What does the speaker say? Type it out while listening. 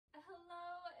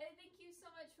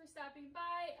for stopping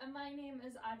by. My name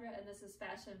is Audra and this is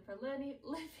Fashion for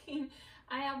Living.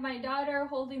 I have my daughter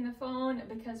holding the phone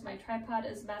because my tripod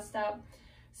is messed up.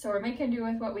 So we're making do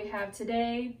with what we have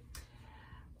today.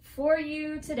 For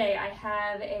you today, I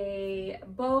have a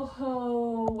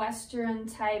boho Western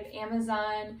type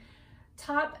Amazon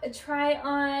top try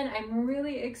on. I'm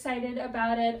really excited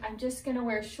about it. I'm just gonna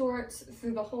wear shorts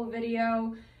through the whole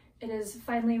video. It is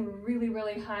finally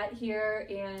really hot here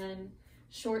and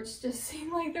shorts just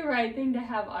seem like the right thing to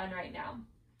have on right now.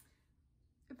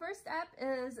 The first up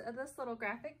is this little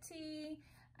graphic tee.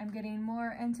 I'm getting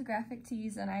more into graphic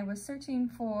tees and I was searching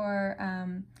for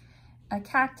a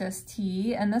cactus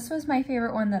tee, and this was my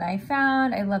favorite one that I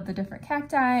found. I love the different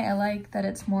cacti. I like that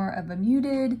it's more of a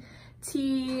muted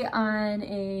tee on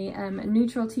a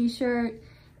neutral t-shirt,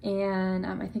 and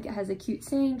I think it has a cute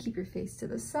saying, keep your face to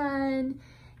the sun.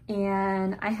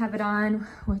 And I have it on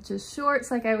with just shorts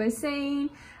like I was saying,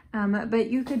 but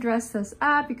you could dress this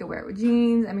up. You could wear it with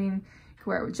jeans. I mean, you could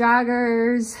wear it with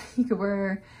joggers. You could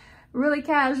wear really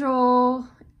casual,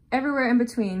 everywhere in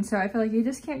between. So I feel like you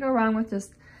just can't go wrong with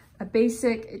just a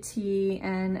basic tee,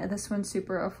 and this one's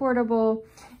super affordable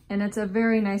and it's a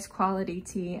very nice quality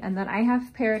tee. And then I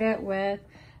have paired it with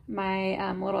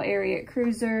my little Ariat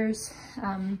cruisers.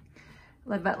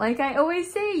 But like I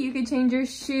always say, you could change your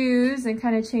shoes and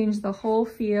kind of change the whole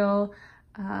feel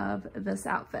of this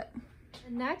outfit.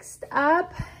 Next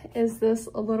up is this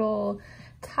little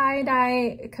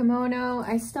tie-dye kimono.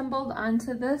 I stumbled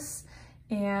onto this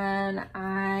and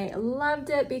I loved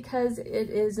it because it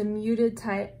is a muted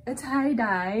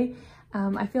tie-dye.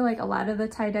 I feel like a lot of the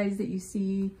tie-dyes that you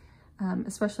see,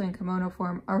 especially in kimono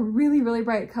form, are really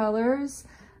bright colors.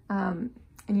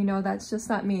 And you know, that's just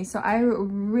not me. So I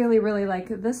really like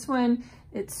this one.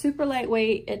 It's super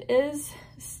lightweight. It is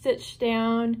stitched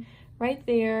down right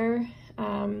there.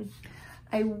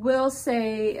 I will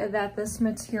say that this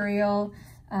material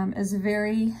is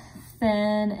very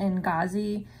thin and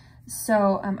gauzy.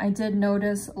 So I did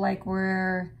notice, like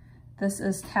where this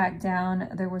is tacked down,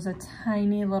 there was a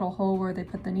tiny little hole where they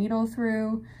put the needle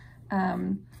through.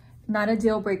 Not a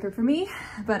deal breaker for me,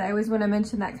 but I always want to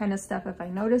mention that kind of stuff if I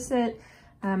notice it.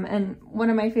 And one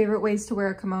of my favorite ways to wear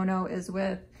a kimono is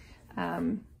with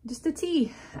just a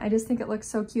tee. I just think it looks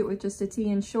so cute with just a tee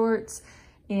and shorts.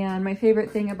 And my favorite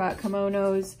thing about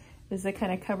kimonos is they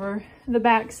kind of cover the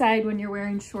backside when you're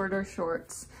wearing shorter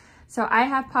shorts. So I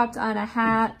have popped on a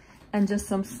hat and just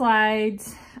some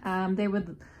slides.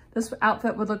 This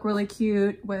outfit would look really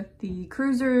cute with the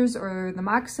cruisers or the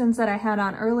moccasins that I had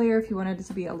on earlier if you wanted it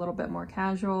to be a little bit more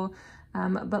casual.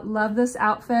 But love this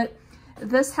outfit.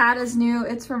 This hat is new.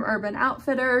 It's from Urban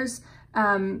Outfitters.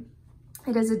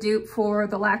 It is a dupe for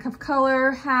the Lack of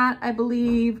Color hat, I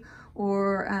believe,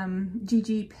 or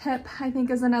GG Pip, I think,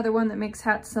 is another one that makes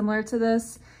hats similar to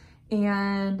this.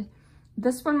 And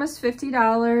this one was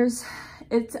 $50.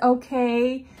 It's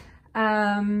okay.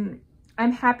 I'm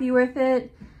happy with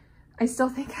it. I still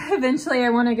think eventually I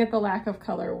want to get the Lack of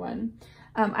Color one.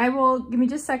 Give me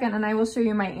just a second and I will show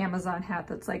you my Amazon hat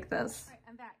that's like this. All right,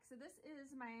 I'm back. So this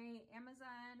is my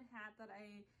Amazon hat that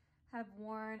I have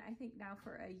worn, I think now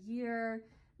for a year.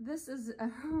 This is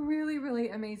a really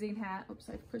amazing hat. Oops,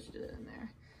 I pushed it in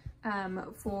there.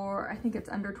 For, I think it's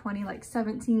under 20, like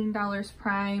 $17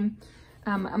 prime.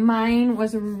 Mine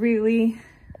was really,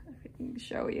 if I can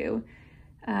show you,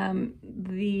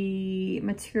 the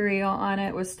material on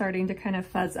it was starting to kind of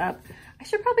fuzz up. I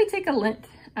should probably take a lint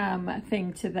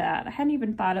thing to that. I hadn't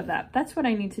even thought of that. That's what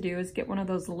I need to do, is get one of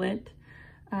those lint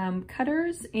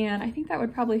cutters, and I think that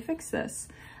would probably fix this.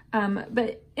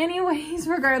 But anyways,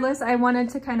 regardless, I wanted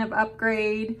to kind of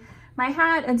upgrade my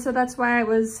hat, and so that's why I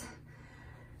was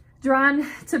drawn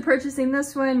to purchasing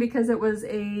this one, because it was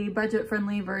a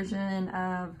budget-friendly version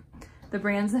of the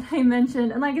brands that I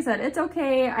mentioned. And like I said, it's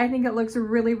okay. I think it looks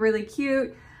really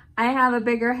cute. I have a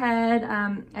bigger head.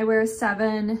 I wear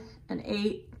 7 and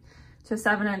 8 to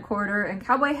 7 1/4 and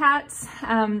cowboy hats,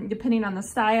 depending on the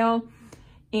style.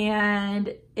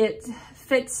 And it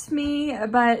fits me,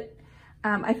 but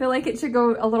I feel like it should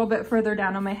go a little bit further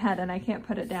down on my head, and I can't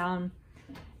put it down.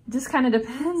 Just kind of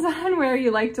depends on where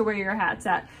you like to wear your hats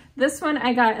at. This one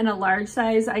I got in a large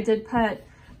size. I did put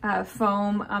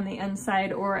foam on the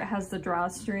inside, or it has the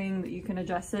drawstring that you can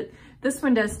adjust it. This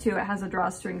one does too. It has a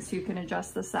drawstring so you can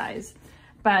adjust the size.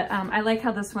 But I like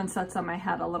how this one sets on my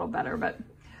head a little better. But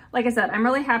like I said, I'm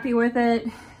really happy with it.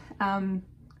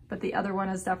 But the other one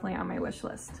is definitely on my wish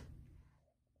list.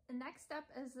 Next up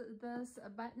is this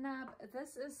button up.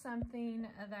 This is something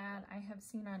that I have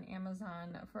seen on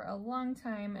Amazon for a long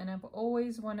time and I've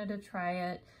always wanted to try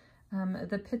it.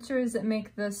 The pictures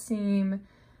make this seem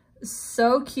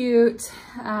so cute.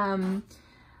 I'm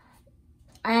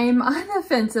on the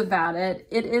fence about it.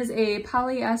 It is a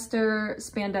polyester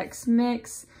spandex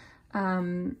mix.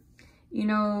 You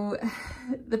know,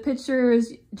 the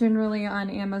pictures generally on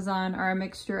Amazon are a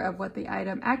mixture of what the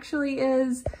item actually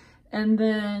is and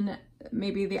then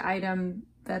maybe the item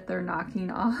that they're knocking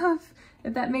off,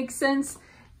 if that makes sense.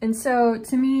 And so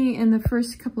to me, in the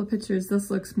first couple of pictures,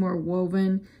 this looks more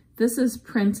woven. This is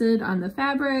printed on the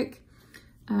fabric.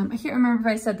 I can't remember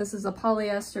if I said this is a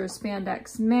polyester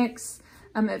spandex mix.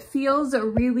 It feels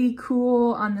really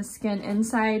cool on the skin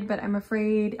inside, but I'm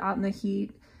afraid out in the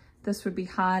heat, this would be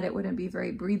hot. It wouldn't be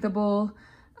very breathable.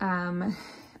 I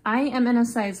am in a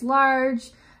size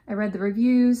large. I read the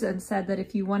reviews and said that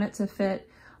if you want it to fit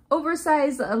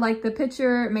oversized like the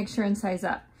picture, make sure and size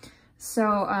up.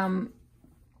 So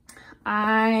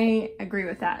I agree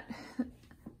with that.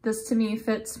 This to me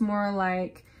fits more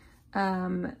like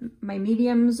my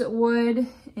mediums would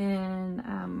in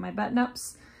my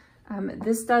button-ups.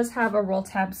 This does have a roll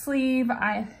tab sleeve.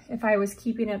 If I was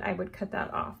keeping it, I would cut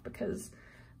that off because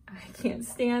I can't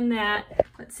stand that.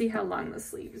 Let's see how long the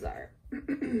sleeves are.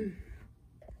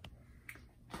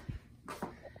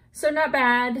 So not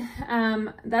bad.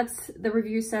 That's the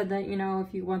review said that, you know,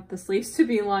 if you want the sleeves to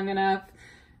be long enough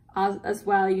as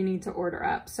well, you need to order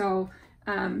up. So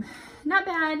not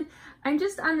bad. I'm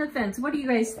just on the fence. What do you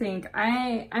guys think?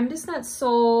 I'm just not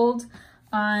sold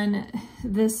on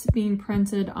this being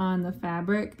printed on the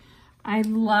fabric. I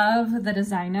love the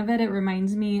design of it. It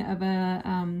reminds me of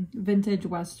a vintage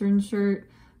Western shirt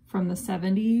from the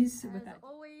 70s. As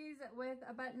always with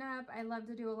a button up, I love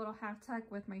to do a little half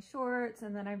tuck with my shorts,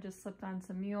 and then I've just slipped on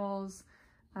some mules.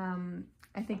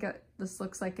 I think this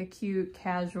looks like a cute,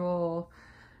 casual,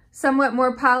 somewhat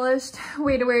more polished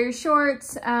way to wear your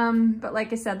shorts. But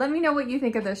like I said, let me know what you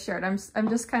think of this shirt. I'm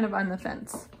just kind of on the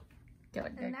fence.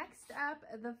 Next up,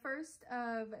 the first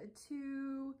of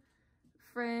 2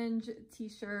 Fringe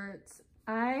t-shirts.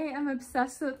 I am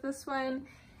obsessed with this one.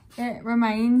 It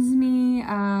reminds me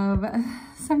of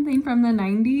something from the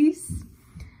 90s.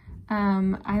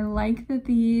 I like that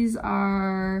these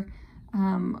are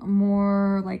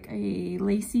more like a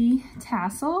lacy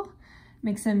tassel.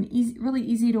 Makes them really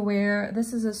easy to wear.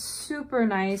 This is a super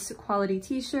nice quality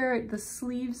t-shirt. The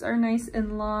sleeves are nice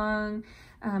and long.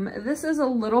 This is a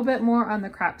little bit more on the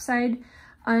crop side.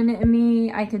 On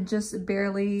me, I could just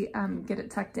barely get it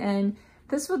tucked in.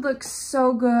 This would look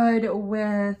so good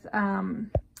with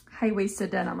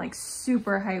high-waisted denim, like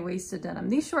super high-waisted denim.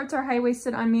 These shorts are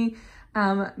high-waisted on me,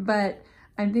 but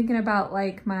I'm thinking about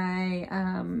like my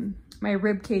my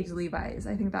ribcage Levi's.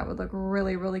 I think that would look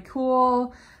really, really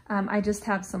cool. I just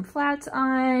have some flats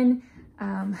on,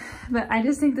 but I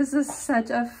just think this is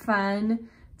such a fun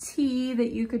tee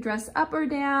that you could dress up or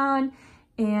down,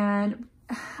 and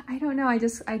I don't know, I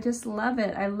just love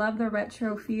it. I love the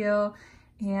retro feel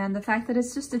and the fact that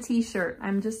it's just a t-shirt.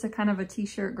 I'm just a kind of a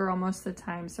t-shirt girl most of the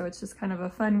time, so it's just kind of a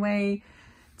fun way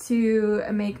to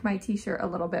make my t-shirt a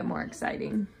little bit more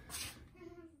exciting.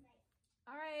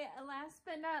 All right, last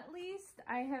but not least,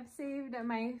 I have saved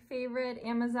my favorite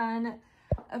Amazon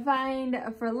find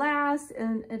for last,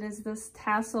 and it is this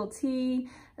tassel tee.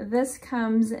 This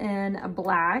comes in a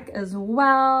black as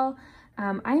well.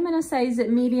 I'm in a size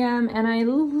medium, and I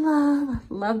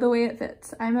love the way it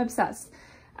fits. I'm obsessed.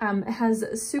 It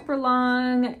has super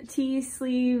long tee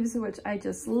sleeves, which I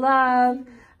just love.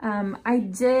 I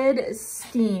did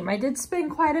steam. I did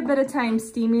spend quite a bit of time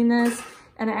steaming this,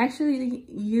 and I actually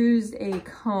used a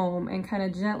comb and kind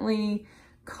of gently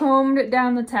combed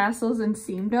down the tassels and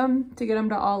seamed them to get them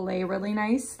to all lay really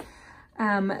nice.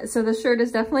 So the shirt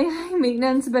is definitely high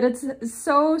maintenance, but it's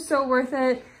so worth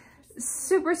it.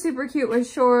 Super cute with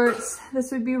shorts.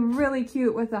 This would be really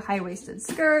cute with a high-waisted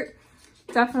skirt.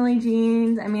 Definitely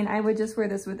jeans. I mean, I would just wear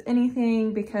this with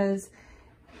anything because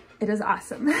it is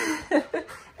awesome.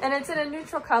 And it's in a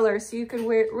neutral color, so you could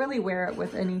really wear it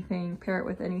with anything, pair it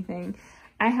with anything.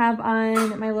 I have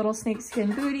on my little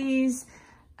snakeskin booties,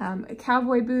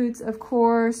 cowboy boots, of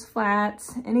course,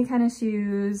 flats, any kind of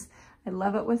shoes. I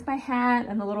love it with my hat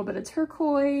and a little bit of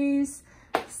turquoise.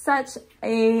 Such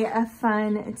a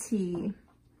fun tee.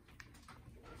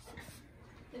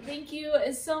 Thank you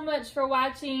so much for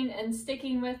watching and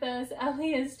sticking with us.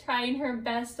 Ellie is trying her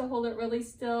best to hold it really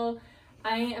still.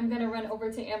 I am going to run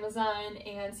over to Amazon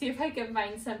and see if I can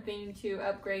find something to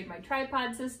upgrade my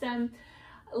tripod system.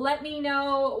 Let me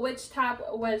know which top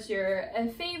was your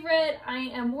favorite. I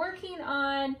am working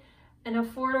on an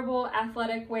affordable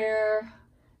athletic wear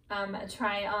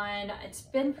try on. It's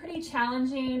been pretty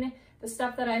challenging. The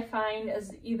stuff that I find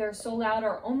is either sold out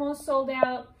or almost sold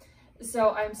out.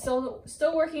 So I'm still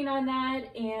working on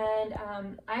that,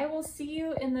 and I will see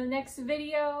you in the next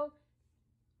video.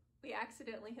 We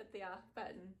accidentally hit the off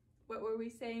button. What were we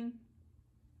saying?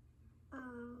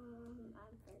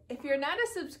 If you're not a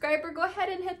subscriber, go ahead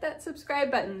and hit that subscribe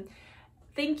button.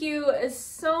 Thank you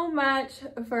so much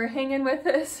for hanging with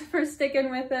us, for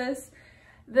sticking with us.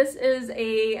 This is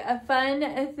a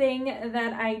fun thing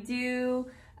that I do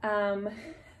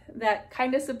that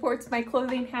kind of supports my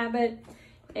clothing habit,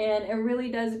 and it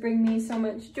really does bring me so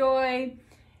much joy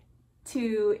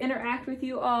to interact with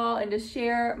you all and to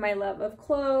share my love of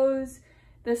clothes.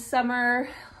 This summer,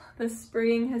 this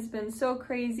spring has been so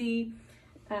crazy.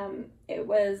 It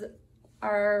was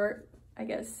I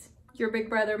guess, your big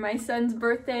brother, my son's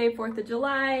birthday, 4th of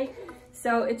July.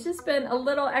 So it's just been a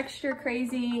little extra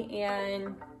crazy,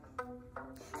 and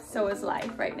so is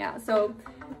life right now. So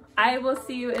I will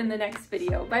see you in the next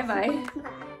video.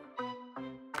 Bye-bye.